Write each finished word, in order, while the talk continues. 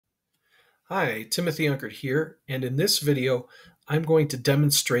Hi, Timothy Unkert here, and in this video, I'm going to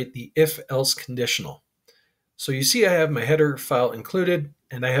demonstrate the if-else conditional. So you see I have my header file included,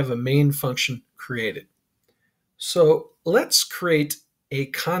 and I have a main function created. So let's create a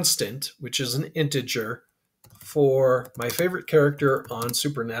constant, which is an integer, for my favorite character on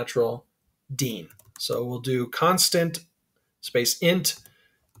Supernatural, Dean. So we'll do constant space int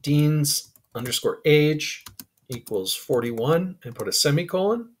Dean's underscore age equals 41 and put a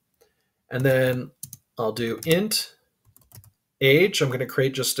semicolon. And then I'll do int age. I'm going to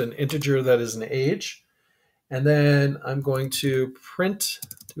create just an integer that is an age. And then I'm going to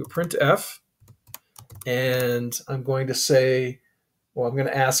do a printf. And I'm going to say, well, I'm going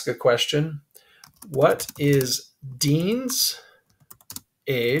to ask a question. What is Dean's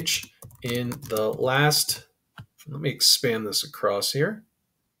age in the last, let me expand this across here,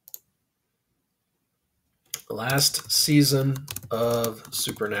 last season of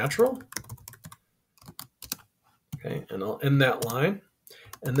Supernatural? Okay, and I'll end that line.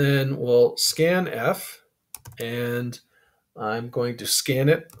 And then we'll scan F, and I'm going to scan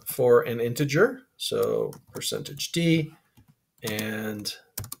it for an integer. So %D, and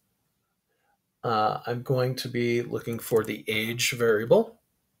I'm going to be looking for the age variable.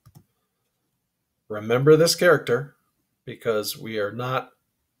 Remember this character, because we are not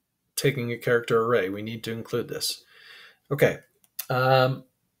taking a character array. We need to include this. Okay.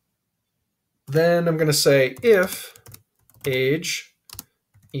 Then I'm going to say if age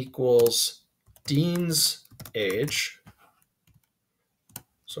equals Dean's age.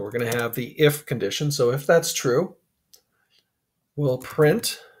 So we're going to have the if condition. So if that's true, we'll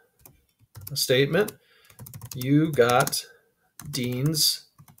print a statement. You got Dean's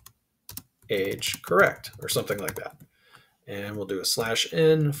age correct, or something like that. And we'll do a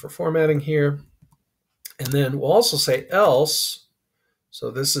 /n for formatting here. And then we'll also say else. So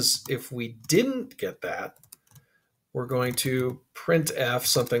this is if we didn't get that, we're going to printf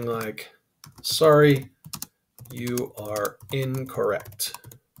something like, sorry, you are incorrect.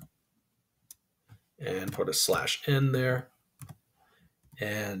 And put a /n there.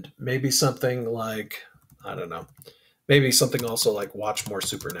 And maybe something like, I don't know, maybe something also like watch more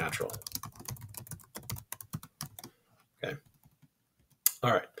Supernatural. Okay.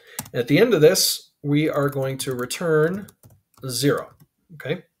 All right. At the end of this, we are going to return 0.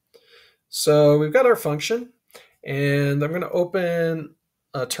 Okay. So we've got our function, and I'm going to open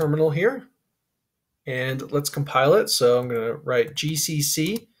a terminal here, and let's compile it. So I'm going to write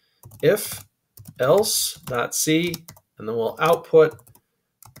gcc if else.c, and then we'll output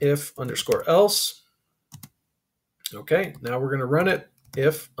if underscore else. Okay, now we're going to run it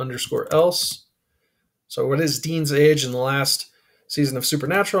if underscore else. So what is Dean's age in the last season of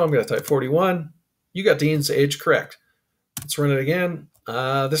Supernatural? I'm going to type 41. You got Dean's age correct. Let's run it again.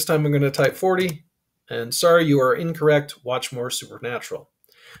 This time I'm going to type 40. And sorry, you are incorrect. Watch more Supernatural.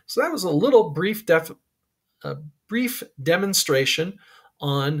 So that was a little brief demonstration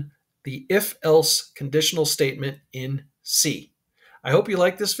on the if-else conditional statement in C. I hope you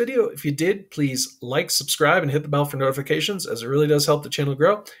liked this video. If you did, please like, subscribe, and hit the bell for notifications, as it really does help the channel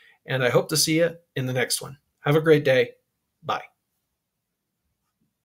grow. And I hope to see you in the next one. Have a great day. Bye.